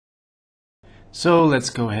So let's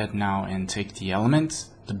go ahead now and take the elements,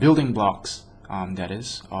 the building blocks, that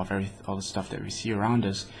is, of all the stuff that we see around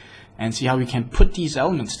us, and see how we can put these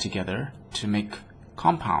elements together to make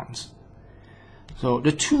compounds. So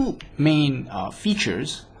the two main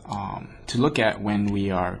features to look at when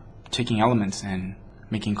we are taking elements and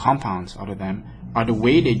making compounds out of them are the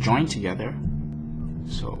way they join together.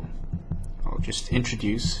 So I'll just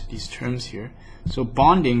introduce these terms here. So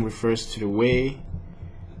bonding refers to the way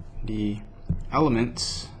the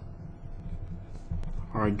elements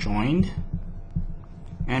are joined,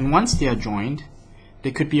 and once they are joined,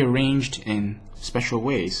 they could be arranged in special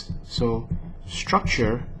ways. So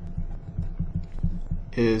structure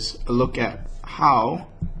is a look at how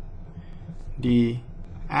the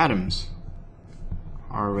atoms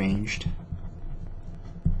are arranged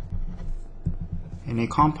in a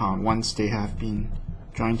compound once they have been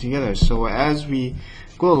joined together. So as we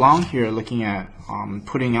go along here looking at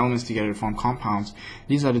putting elements together to form compounds,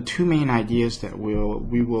 these are the two main ideas that we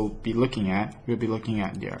will be looking at. We'll be looking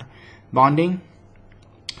at their bonding,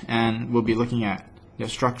 and we'll be looking at their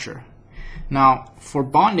structure. Now, for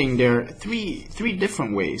bonding, there are three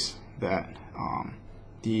different ways that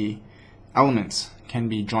the elements can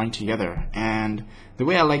be joined together, and the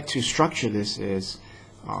way I like to structure this is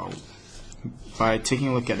by taking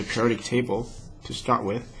a look at the periodic table to start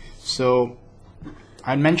with. So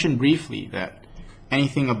I mentioned briefly that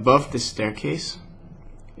anything above this staircase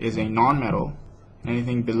is a nonmetal,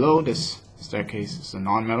 anything below this staircase is a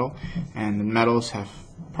nonmetal, and the metals have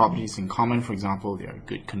properties in common. For example, they are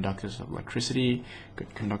good conductors of electricity,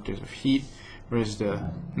 good conductors of heat, whereas the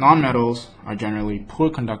nonmetals are generally poor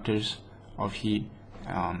conductors of heat,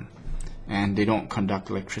 and they don't conduct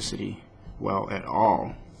electricity well at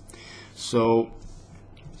all. So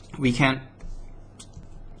we can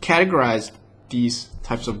categorize these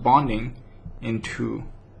types of bonding into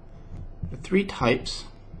the three types,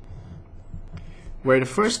 where the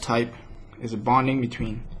first type is a bonding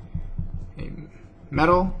between a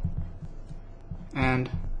metal and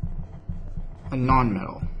a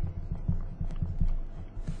non-metal,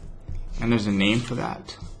 and there's a name for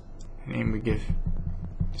that. The name we give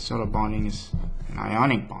this sort of bonding is an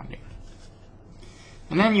ionic bonding.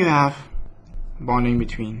 And then you have bonding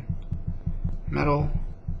between metal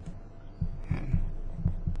and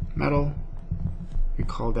metal. We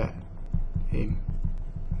call that a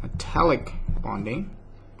metallic bonding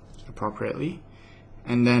appropriately.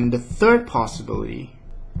 And then the third possibility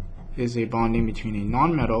is a bonding between a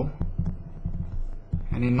nonmetal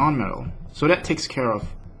and a nonmetal. So that takes care of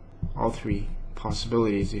all three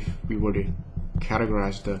possibilities if we were to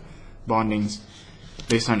categorize the bondings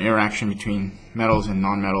based on interaction between metals and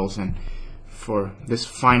nonmetals. And for this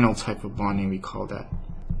final type of bonding, we call that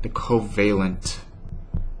the covalent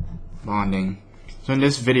bonding. So in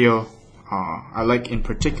this video, I like in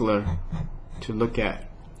particular to look at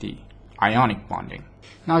the ionic bonding.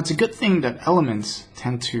 Now, it's a good thing that elements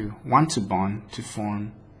tend to want to bond to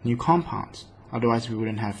form new compounds. Otherwise, we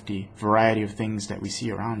wouldn't have the variety of things that we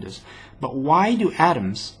see around us. But why do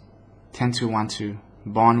atoms tend to want to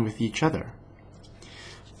bond with each other?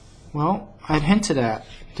 Well, I'd hinted at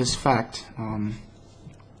this fact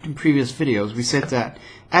in previous videos. We said that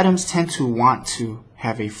atoms tend to want to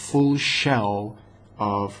have a full shell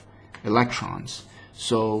of electrons.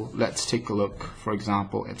 So let's take a look, for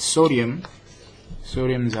example, at sodium.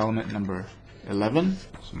 Sodium is element number 11.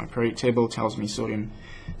 So my periodic table tells me sodium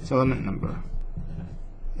is element number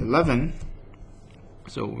 11.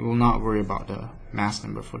 So we will not worry about the mass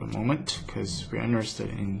number for the moment because we're interested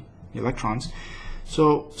in the electrons.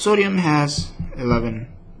 So sodium has 11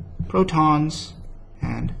 protons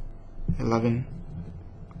and 11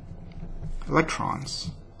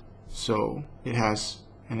 electrons. So it has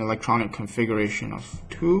an electronic configuration of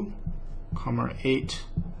 2, 8,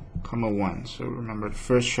 1. So remember, the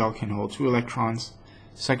first shell can hold 2 electrons,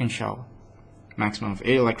 second shell maximum of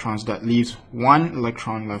 8 electrons. That leaves 1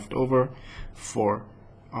 electron left over for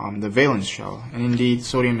the valence shell, and indeed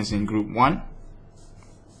sodium is in group 1.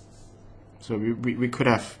 So we could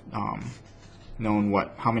have known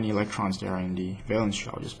how many electrons there are in the valence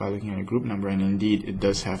shell just by looking at a group number, and indeed it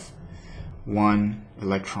does have 1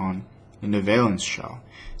 electron in the valence shell.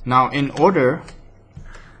 Now, in order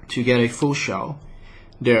to get a full shell,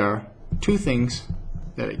 there are two things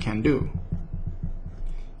that it can do.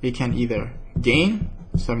 It can either gain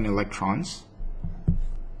 7 electrons,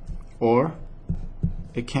 or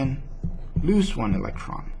it can lose 1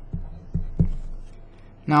 electron.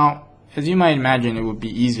 Now, as you might imagine, it would be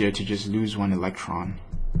easier to just lose 1 electron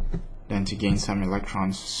than to gain 7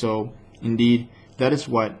 electrons. So indeed, that is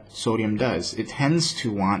what sodium does. It tends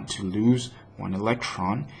to want to lose 1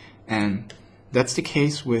 electron, and that's the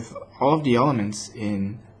case with all of the elements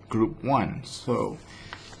in group 1. So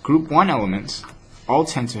group 1 elements all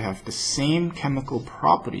tend to have the same chemical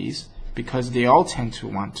properties because they all tend to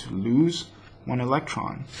want to lose one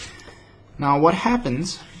electron. Now what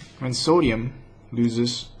happens when sodium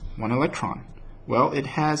loses one electron? Well, it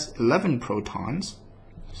has 11 protons,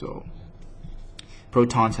 so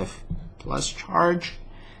protons have plus charge,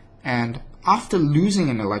 and after losing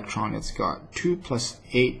an electron, it's got 2 plus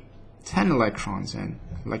 8, 10 electrons, and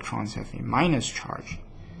electrons have a minus charge.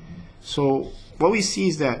 So what we see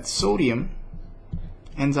is that sodium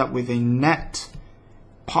ends up with a net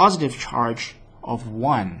positive charge of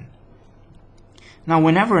 1. Now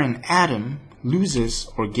whenever an atom loses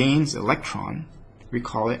or gains electron, we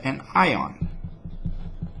call it an ion.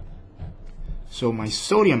 So my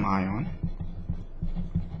sodium ion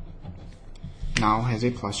now has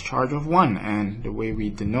a plus charge of 1, and the way we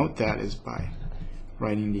denote that is by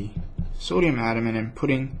writing the sodium atom and then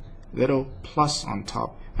putting little plus on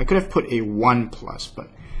top. I could have put a 1 plus, but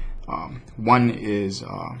 1 is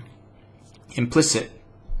implicit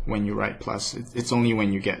when you write plus. It's only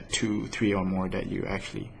when you get 2, 3 or more that you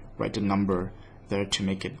actually write the number there to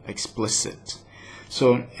make it explicit.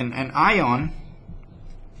 So an ion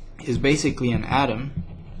is basically an atom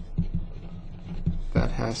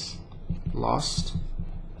that has lost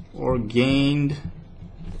or gained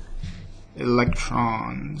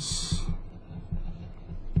electrons.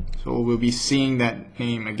 So we'll be seeing that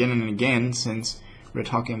name again and again since we're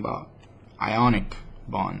talking about ionic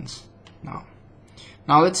bonds now.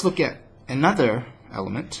 Now let's look at another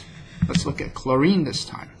element. Let's look at chlorine this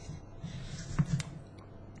time.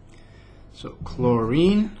 So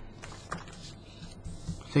chlorine,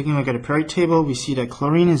 taking a look at the periodic table, we see that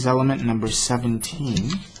chlorine is element number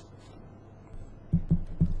 17.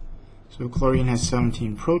 So chlorine has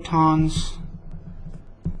 17 protons,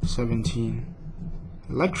 17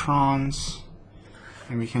 electrons,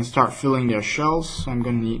 and we can start filling their shells. So I'm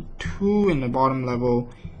going to need 2 in the bottom level,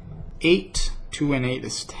 8, 2 and 8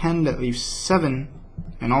 is 10, that leaves 7,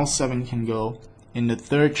 and all 7 can go in the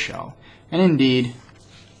third shell. And indeed,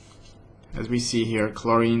 as we see here,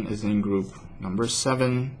 chlorine is in group number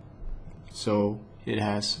 7, so it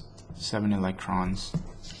has 7 electrons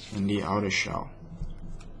in the outer shell.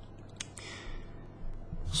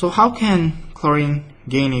 So how can chlorine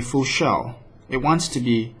gain a full shell? It wants to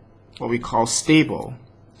be what we call stable.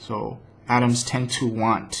 So atoms tend to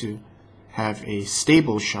want to have a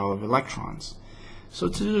stable shell of electrons. So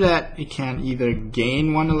to do that, it can either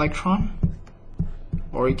gain 1 electron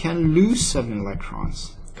or it can lose 7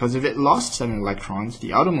 electrons. Because if it lost 7 electrons,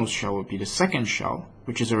 the outermost shell would be the second shell,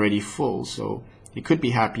 which is already full, so it could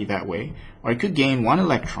be happy that way. Or it could gain 1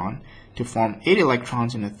 electron to form 8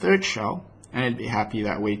 electrons in the third shell, and it'd be happy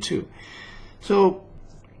that way too. So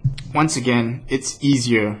once again, it's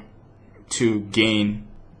easier to gain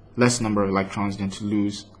less number of electrons than to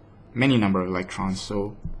lose many number of electrons.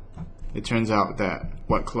 So it turns out that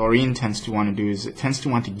what chlorine tends to want to do is it tends to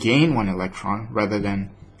want to gain 1 electron rather than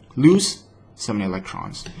lose 7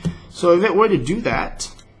 electrons. So if it were to do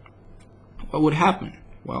that, what would happen?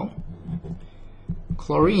 Well,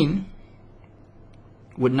 chlorine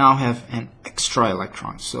would now have an extra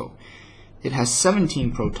electron. So it has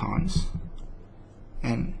 17 protons,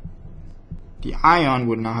 and the ion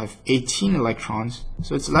would now have 18 electrons,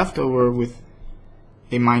 so it's left over with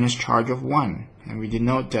a minus charge of 1. And we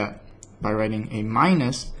denote that by writing a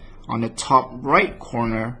minus on the top right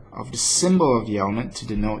corner of the symbol of the element to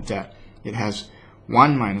denote that it has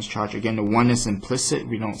 1 minus charge. Again, the 1 is implicit.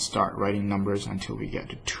 We don't start writing numbers until we get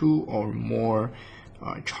to 2 or more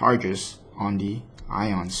charges on the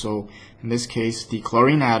ion. So in this case, the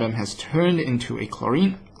chlorine atom has turned into a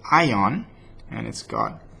chlorine ion, and it's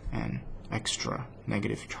got an extra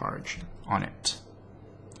negative charge on it.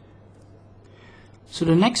 So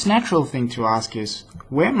the next natural thing to ask is,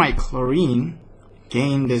 where might chlorine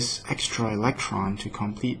gain this extra electron to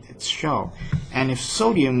complete its shell? And if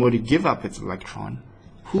sodium were to give up its electron,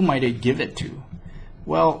 who might it give it to?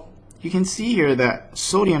 Well, you can see here that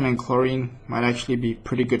sodium and chlorine might actually be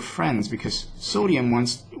pretty good friends, because sodium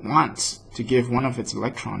wants to give one of its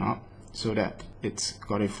electron up so that it's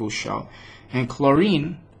got a full shell, and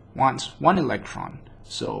chlorine wants 1 electron.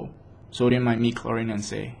 So sodium might meet chlorine and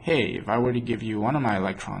say, hey, if I were to give you 1 of my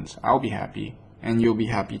electrons, I'll be happy and you'll be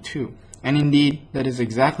happy too. And indeed, that is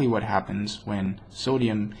exactly what happens when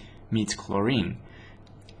sodium meets chlorine.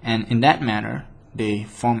 And in that manner, they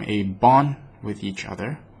form a bond with each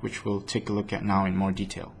other, which we'll take a look at now in more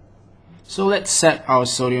detail. So let's set our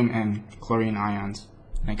sodium and chlorine ions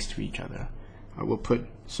next to each other. I will put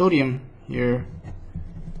sodium here.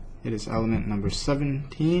 It is element number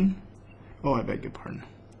 17. oh, I beg your pardon.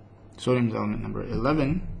 Sodium is element number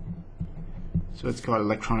 11, so it's got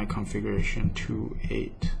electronic configuration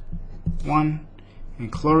 281,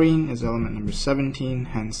 and chlorine is element number 17,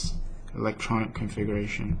 hence electronic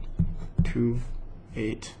configuration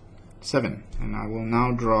 287. And I will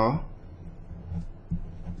now draw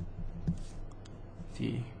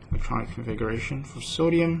the electronic configuration for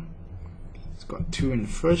sodium. It's got 2 in the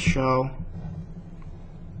first shell,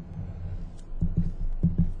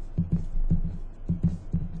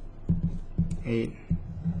 eight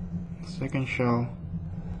second shell,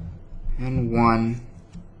 and 1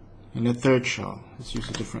 in the third shell. Let's use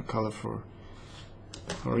a different color for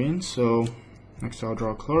chlorine. So next I'll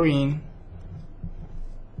draw chlorine.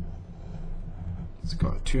 It's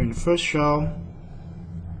got 2 in the first shell,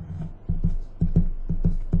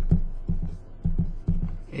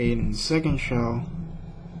 8 in the second shell,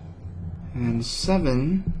 and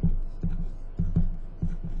 7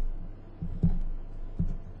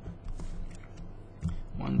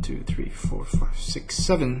 1, 2, 3, 4, 5, 6,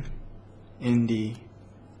 7 in the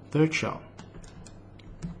third shell.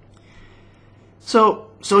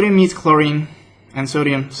 So sodium meets chlorine, and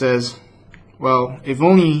sodium says, well, if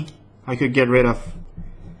only I could get rid of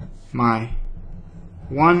my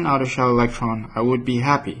 1 outer shell electron, I would be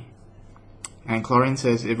happy. And chlorine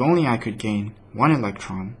says, if only I could gain 1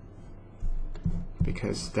 electron,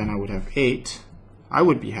 because then I would have 8, I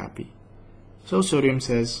would be happy. So sodium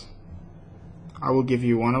says, I will give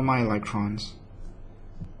you 1 of my electrons,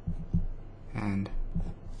 and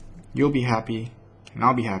you'll be happy, and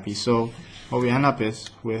I'll be happy. So what we end up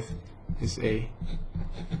with is a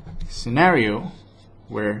scenario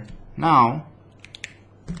where now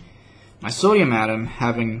my sodium atom,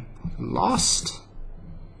 having lost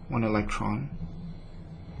 1 electron,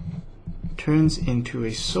 turns into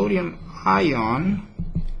a sodium ion,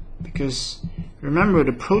 because remember,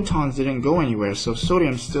 the protons didn't go anywhere, so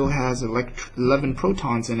sodium still has 11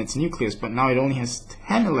 protons in its nucleus, but now it only has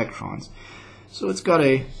 10 electrons. So it's got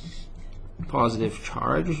a positive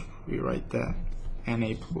charge. We write that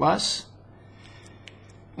Na+.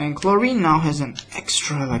 And chlorine now has an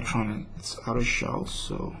extra electron in its outer shell,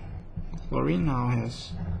 so chlorine now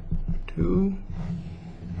has 2,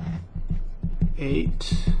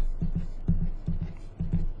 8,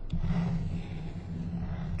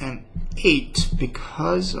 and 8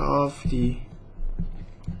 because of the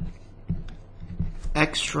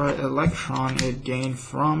extra electron it gained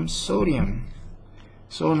from sodium.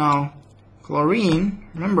 So now chlorine,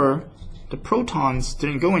 remember, the protons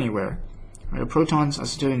didn't go anywhere. The protons are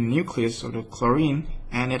still in the nucleus of the chlorine,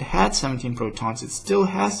 and it had 17 protons. It still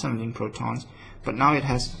has 17 protons, but now it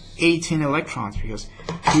has 18 electrons, because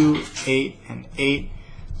 2, 8, and 8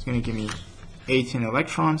 is going to give me 18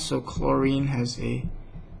 electrons. So chlorine has a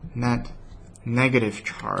net negative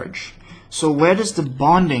charge. So where does the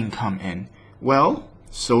bonding come in? Well,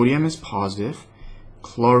 sodium is positive,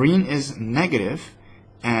 chlorine is negative,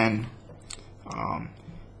 and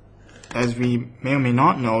as we may or may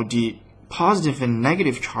not know, the positive and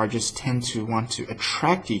negative charges tend to want to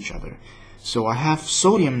attract each other. So I have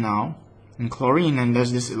sodium now and chlorine, and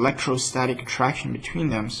there's this electrostatic attraction between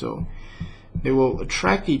them, so they will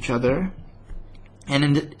attract each other,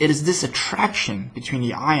 and it is this attraction between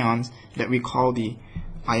the ions that we call the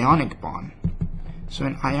ionic bond. So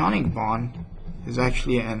an ionic bond is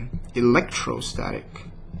actually an electrostatic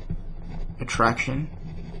attraction.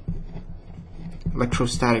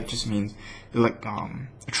 Electrostatic just means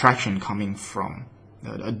attraction coming from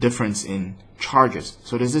a difference in charges.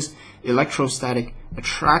 So there's this electrostatic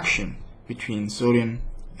attraction between sodium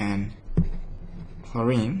and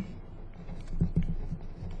chlorine.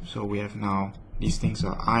 So we have now, these things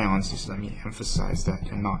are ions. Just let me emphasize that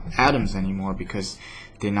they're not atoms anymore, because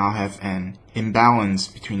they now have an imbalance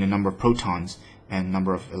between the number of protons and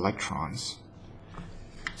number of electrons.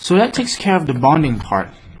 So that takes care of the bonding part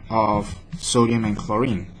of sodium and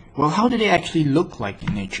chlorine. Well, how do they actually look like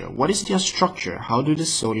in nature? What is their structure? How do the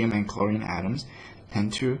sodium and chlorine atoms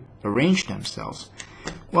tend to arrange themselves?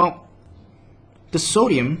 Well, the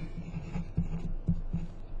sodium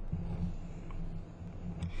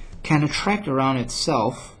can attract around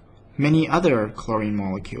itself many other chlorine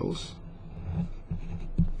molecules.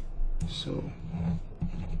 So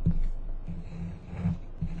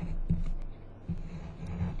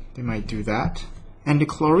they might do that. And the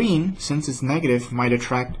chlorine, since it's negative, might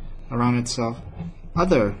attract around itself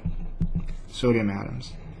other sodium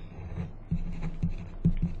atoms.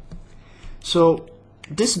 So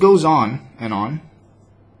this goes on and on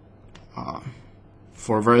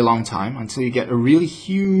for a very long time, until you get a really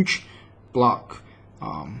huge block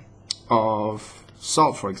of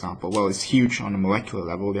salt, for example. Well, it's huge on a molecular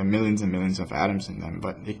level. There are millions and millions of atoms in them,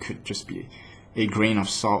 but it could just be a grain of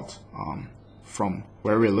salt from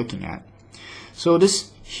where we're looking at. So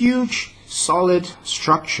this huge solid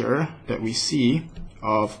structure that we see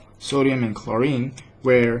of sodium and chlorine,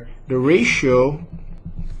 where the ratio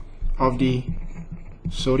of the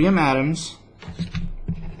sodium atoms,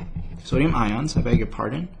 sodium ions, I beg your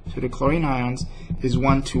pardon, to the chlorine ions is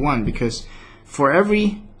 1:1, because for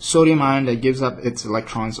every sodium ion that gives up its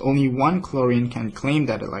electrons, only one chlorine can claim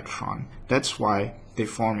that electron. That's why they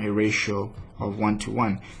form a ratio of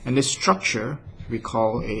 1:1. And this structure we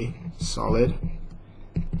call a solid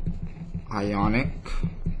Ionic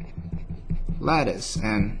lattice,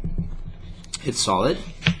 and it's solid,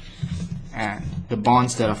 and the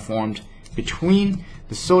bonds that are formed between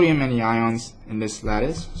the sodium and the ions in this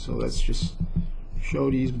lattice, so let's just show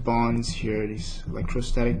these bonds here, these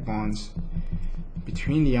electrostatic bonds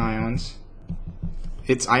between the ions.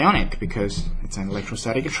 It's ionic because it's an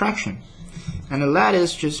electrostatic attraction, and a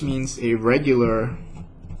lattice just means a regular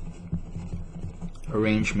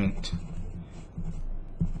arrangement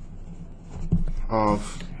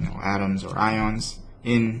of atoms or ions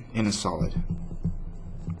in a solid.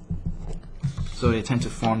 So they tend to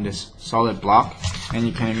form this solid block, and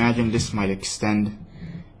you can imagine this might extend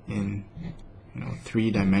in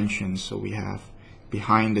 3 dimensions. So we have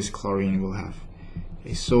behind this chlorine, we'll have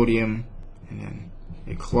a sodium and then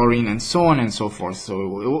a chlorine, and so on and so forth. So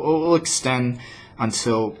it will extend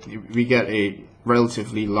until we get a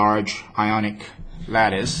relatively large ionic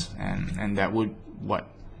lattice, and that would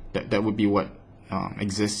be what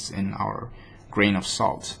exists in our grain of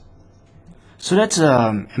salt. So that's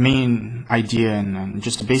a main idea and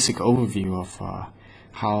just a basic overview of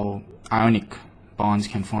how ionic bonds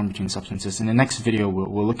can form between substances. In the next video,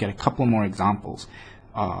 we'll look at a couple more examples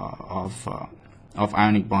of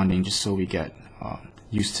ionic bonding, just so we get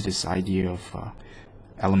used to this idea of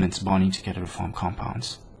elements bonding together to form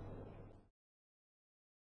compounds.